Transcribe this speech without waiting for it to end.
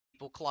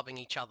people clubbing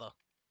each other.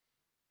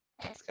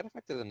 It's kind of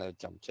like there's no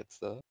jump jets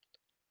though.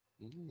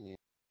 Mm.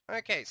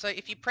 Okay, so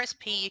if you press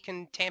P, you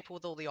can tamper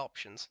with all the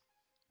options.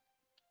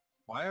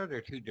 Why are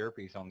there 2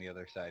 derpies on the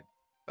other side?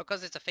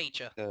 Because it's a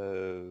feature.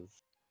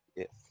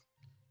 Yes.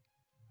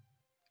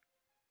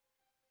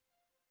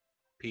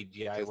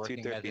 PGI Because 2 working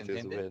as derpies is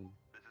intended? win.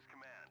 This is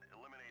command.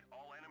 Eliminate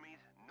all enemies.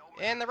 No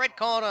In the red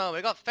corner,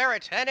 we got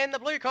Ferret, and in the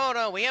blue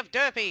corner, we have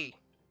Derpy.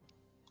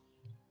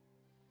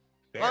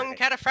 One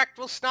cataphract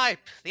will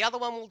snipe, the other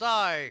one will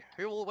die.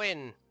 Who will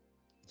win?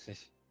 He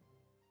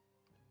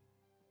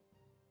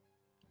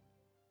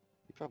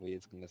probably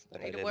is gonna I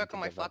snipe. need to work on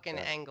my fucking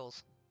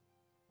angles.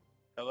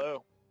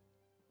 Hello.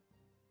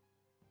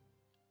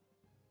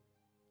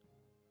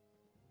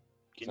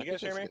 Can you guys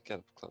hear me?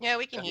 Yeah,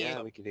 we can hear Yeah,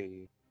 you. we can hear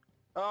you.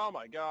 Oh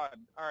my god.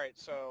 Alright,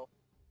 so...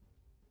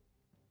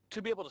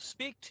 to be able to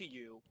speak to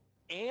you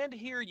and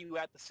hear you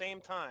at the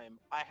same time,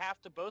 I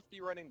have to both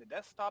be running the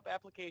desktop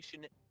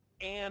application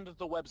and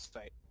the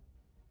website.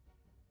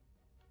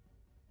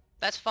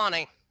 That's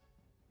funny.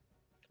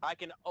 I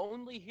can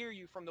only hear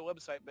you from the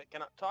website but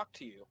cannot talk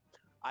to you.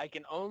 I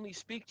can only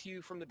speak to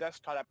you from the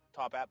desktop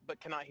app but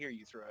cannot hear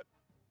you through it.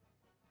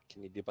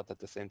 Can you do both at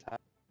the same time?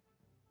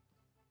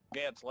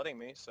 Yeah, it's letting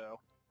me, so...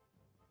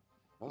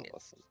 Oh, Yeah.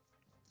 awesome.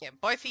 Yeah,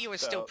 both of you are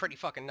still So, pretty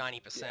fucking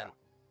 90%. yeah.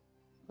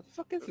 What the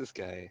fuck is this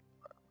guy?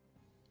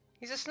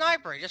 He's a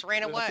sniper, he just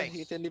ran There's away.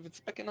 He didn't even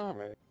spec in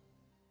armor.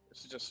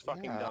 This is just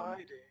fucking Yeah. dumb.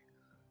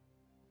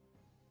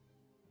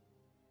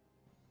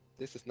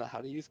 This is not how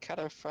to use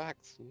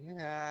cataphracts.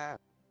 Yeah.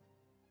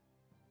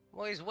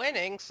 Well, he's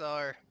winning,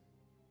 so...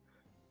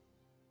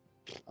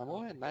 I'm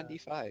only at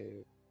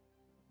 95.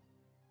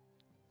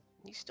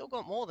 He's still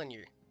got more than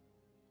you.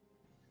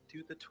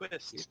 Do the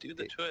twist. You Do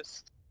the did.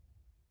 twist.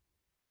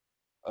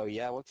 Oh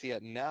yeah, what's he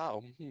at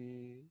now?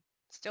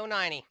 Still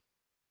 90.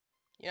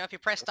 You know, if you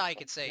press die, you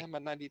can see. Yeah, I'm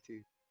at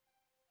 92.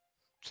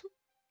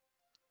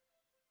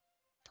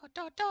 I'm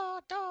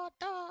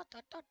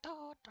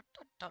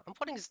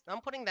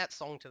putting that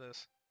song to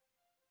this.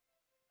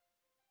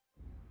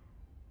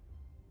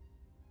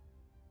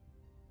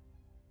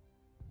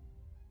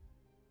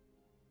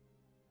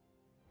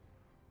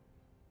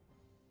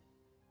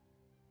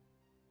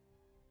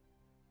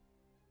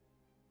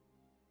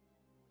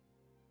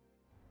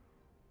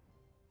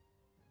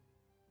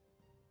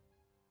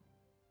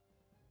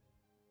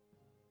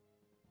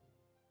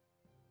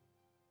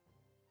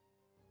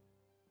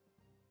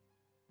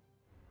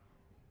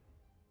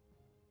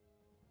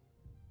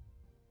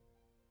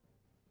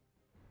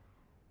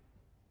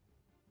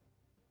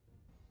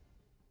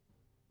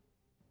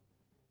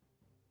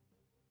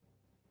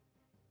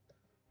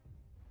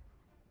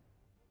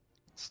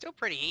 Still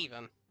pretty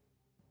even.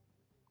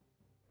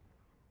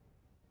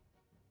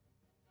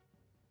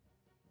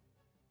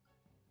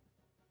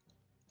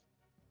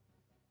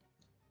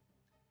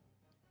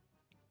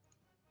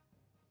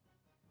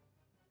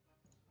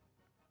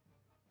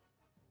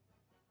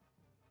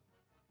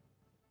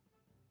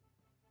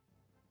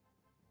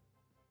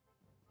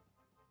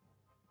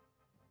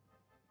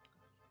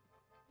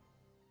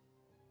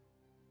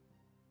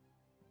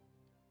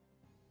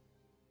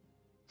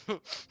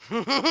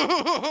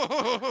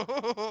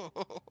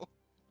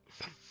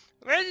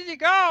 Where did he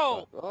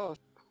go? Oh,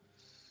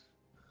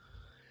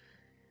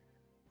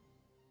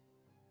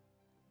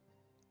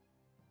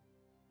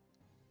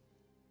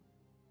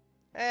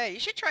 Hey, you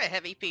should try a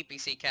heavy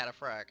PPC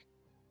cataphract.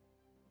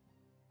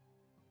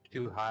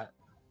 Too hot.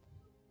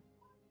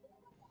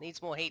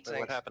 Needs more heat Wait, what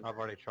sinks. happened? I've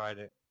already tried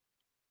it.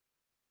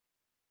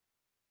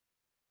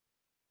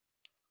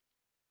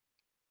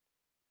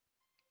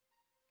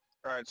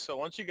 Alright, so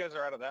once you guys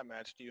are out of that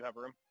match, do you have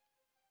room?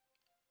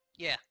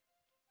 Yeah.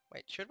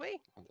 Wait, should we?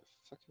 where the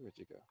fuck where'd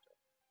you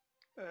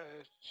go?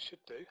 Should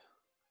do.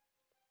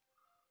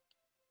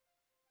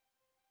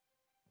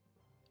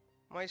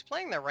 Well, he's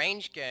playing the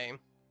range game.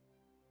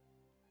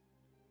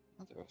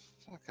 What the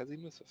fuck? How's he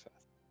move so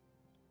fast?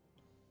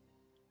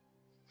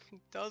 He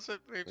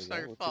doesn't move Is so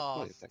that what you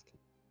play fast. that game?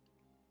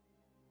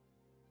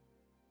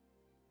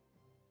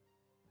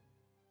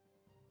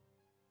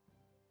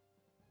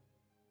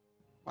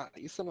 Wow,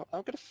 you son of...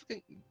 I'm gonna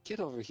fucking get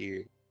over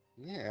here.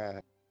 Yeah.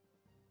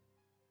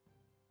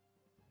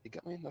 You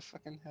got me in the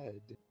fucking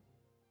head.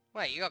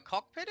 Wait, you got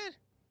cockpitted?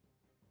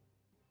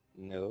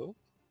 No.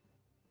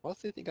 Why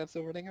else do you think I'm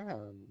still running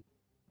around?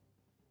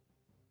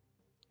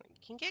 You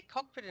can get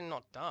cockpitted and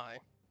not die.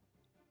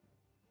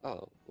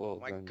 Oh, well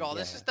My then, god,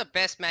 this yeah. is the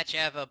best match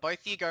ever. Both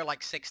of you go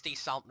like 60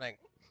 something.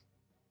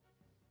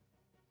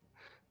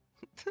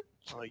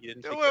 Oh, you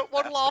didn't Do take it, the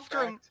waddle faster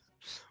after him. craft?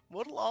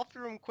 Waddle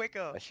after him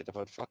quicker. I should have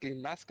put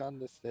fucking mask on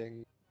this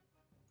thing.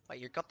 Wait,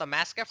 you got the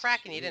Masker frack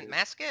and you didn't Shit.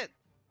 mask it?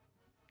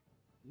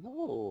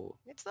 No.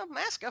 It's the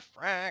Masker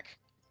frack.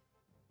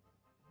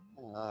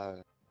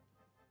 Well,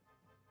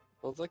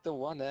 it's like the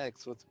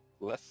 1X with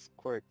less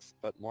quirks,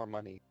 but more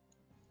money.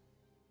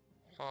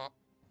 Huh.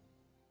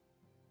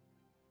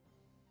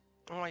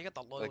 Oh, you got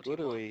the loyalty. Like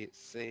literally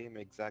same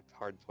exact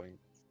hard point.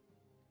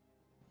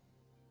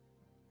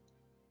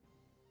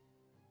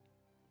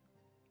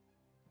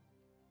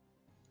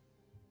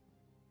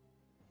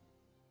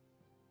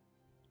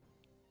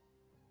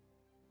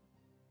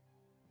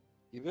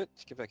 You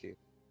bitch, get back here.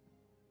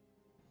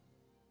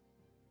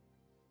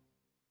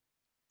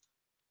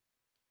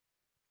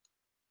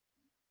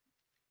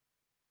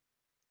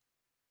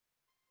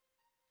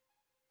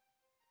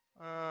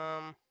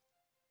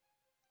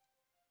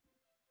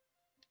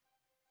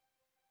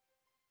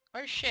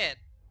 Oh shit.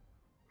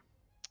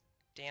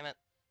 Damn it.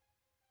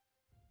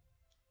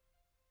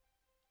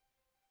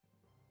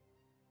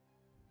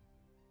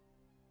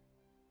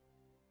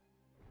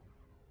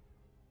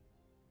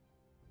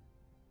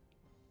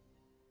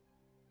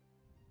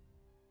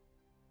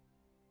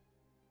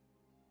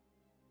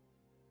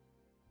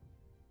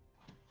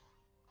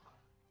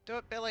 Do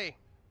it, Billy.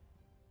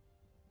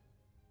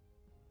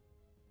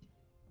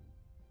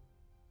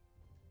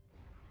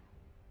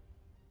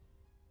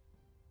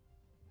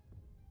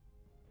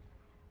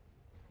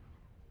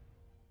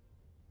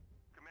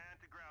 Command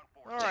to ground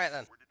force. Alright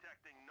then. We're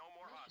detecting no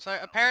more So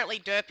hostiles. apparently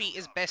Derpy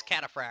is best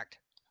cataphract.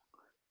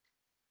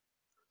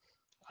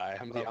 I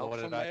am the Well, what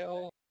alpha did I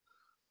male.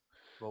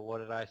 Well, what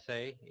did I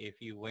say? If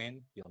you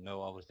win, you'll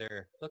know I was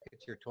there. Look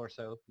at your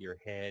torso, your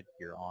head,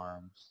 your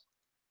arms.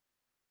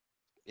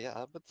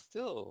 Yeah, but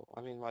still,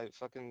 I mean, my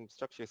fucking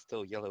structure is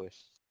still yellowish.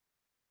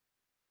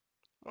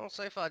 Well,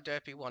 so far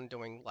Derpy won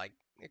doing, like,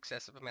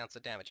 excessive amounts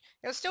of damage.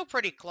 It was still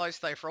pretty close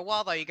though. For a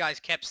while though, you guys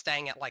kept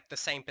staying at, like, the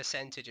same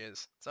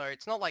percentages. So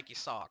it's not like you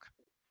suck.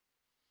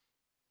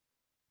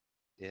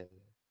 Yeah.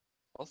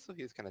 Also,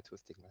 he was kind of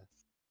twisting less.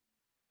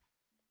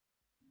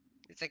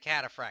 It's a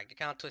cataphract. You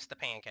can't twist a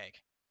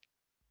pancake.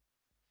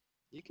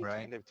 You can Right.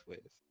 kind of twist.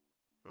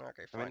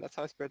 Okay, I mean, fine. that's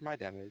how I spread my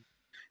damage.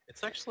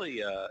 It's actually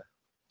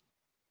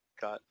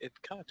it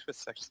kind of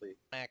twists actually.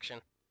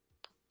 Action.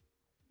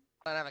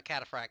 I don't have a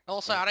cataphract.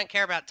 Also, I don't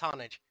care about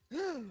tonnage.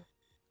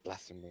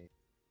 Blasphemy.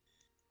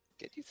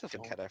 Get yourself a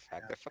Don't cataphract.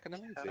 have They're fucking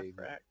amazing.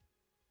 Cataphract.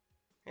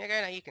 Here you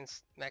go, now you can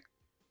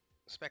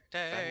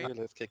spectate. Finally,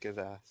 let's kick his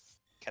ass.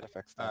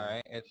 Cataphract style.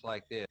 Alright, it's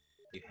like this.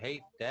 You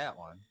hate that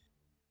one.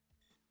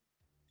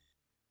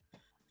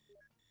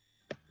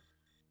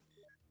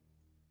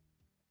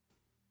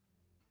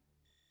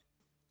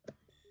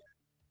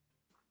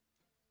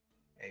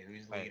 Hey,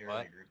 who's Wait, leader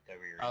what? of the group that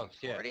we were Oh in?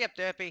 shit. Ready up,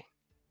 Derpy.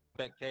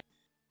 Spectate.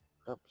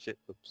 Oh, shit.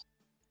 Oops.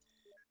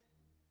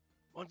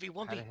 1v,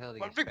 How 1v, the hell do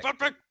you 1v, spectate?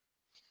 1v!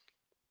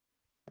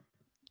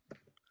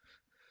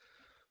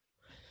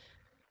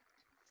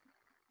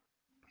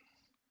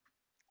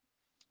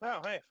 Oh,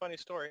 hey, funny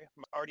story.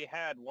 I already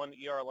had one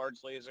ER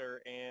large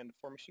laser and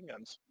 4 machine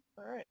guns.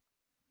 All right.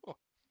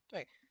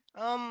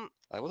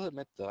 I will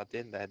admit, though, at the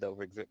end, I had to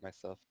overexert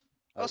myself.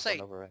 I'll say-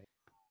 override.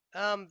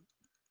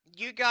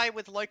 You guy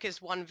with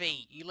Locust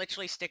 1v, you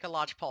literally stick a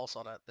large pulse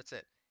on it, that's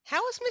it.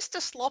 How is Mr.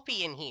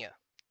 Sloppy in here?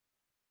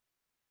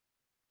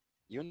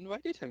 You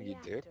invited him, you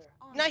dirt.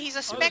 No, he's a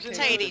Oh,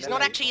 spectator, he's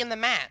not okay. actually in the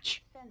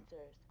match.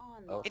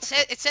 Oh. It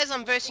says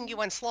I'm versing you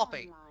and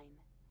Sloppy.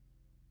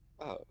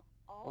 Oh.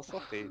 Well,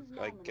 Sloppy,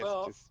 I guess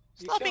Well, just...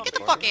 You Sloppy, killed get the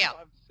me. fuck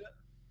out.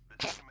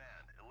 This is command.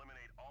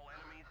 Eliminate all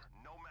enemies,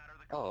 no matter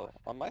the Oh, cost.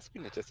 on my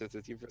screen it just says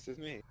it's you versus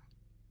me.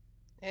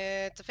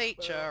 It's a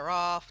feature,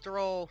 after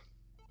all.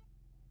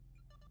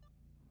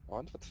 I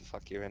wonder what the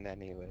fuck you're in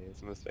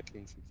anyways. I'm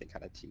expecting something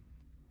kind of cheap.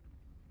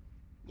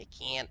 You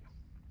can't.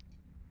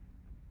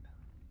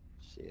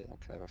 Shit, I'm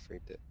kind of afraid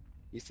to...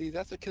 You see,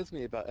 that's what kills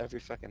me about every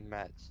fucking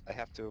match. I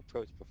have to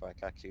approach before I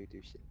can actually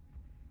do shit.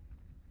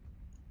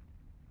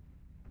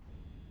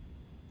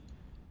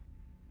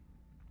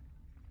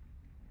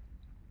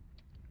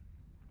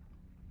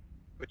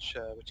 Which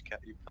cat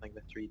are you playing?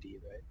 The 3D,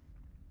 right?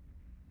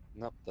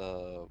 Not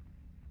the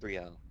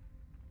 3L.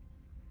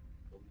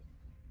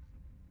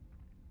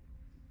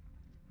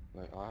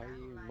 Where are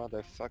you,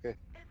 motherfucker?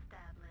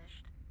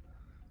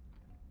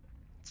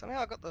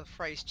 Somehow I got the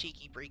phrase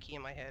cheeky breaky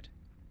in my head.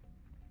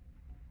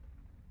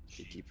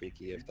 Cheeky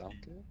breaky of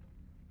Donka?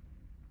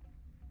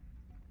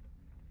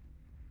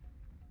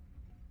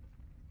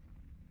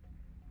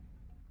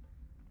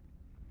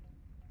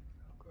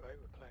 Great,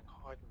 we're playing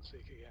hide and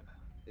seek again.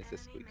 It's the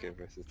squeaker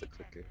versus the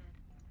clicker.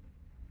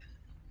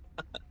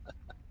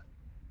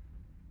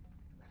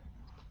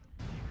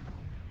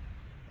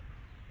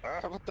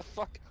 Ah, what the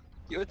fuck?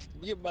 You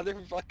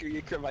motherfucker,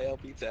 you crit my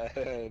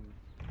LP10.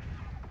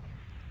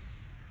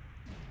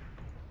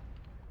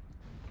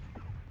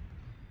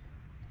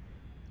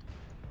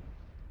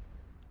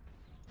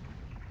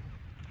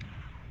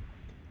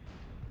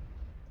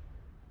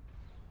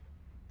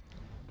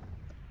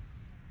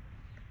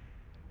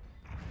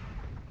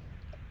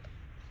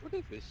 What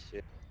is this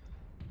shit?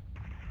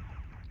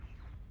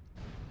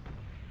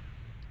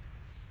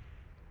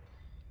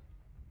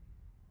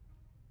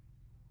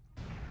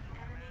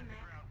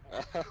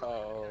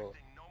 Oh,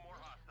 Detecting no more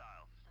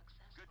hostiles.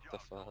 Good the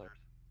job, fuck? soldiers.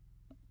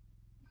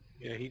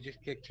 Yeah, he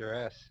just kicked your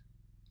ass.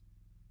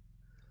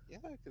 Yeah,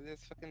 cause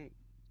it's fucking...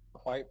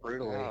 Quite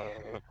brutally. Oh.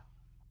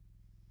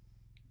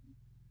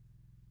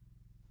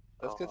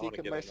 That's Oh, cause I he wanna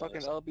took get my on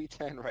fucking those.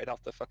 LB10 right off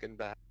the fucking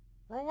bat.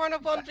 We're one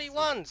of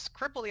 1v1s!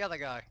 Cripple the other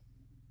guy.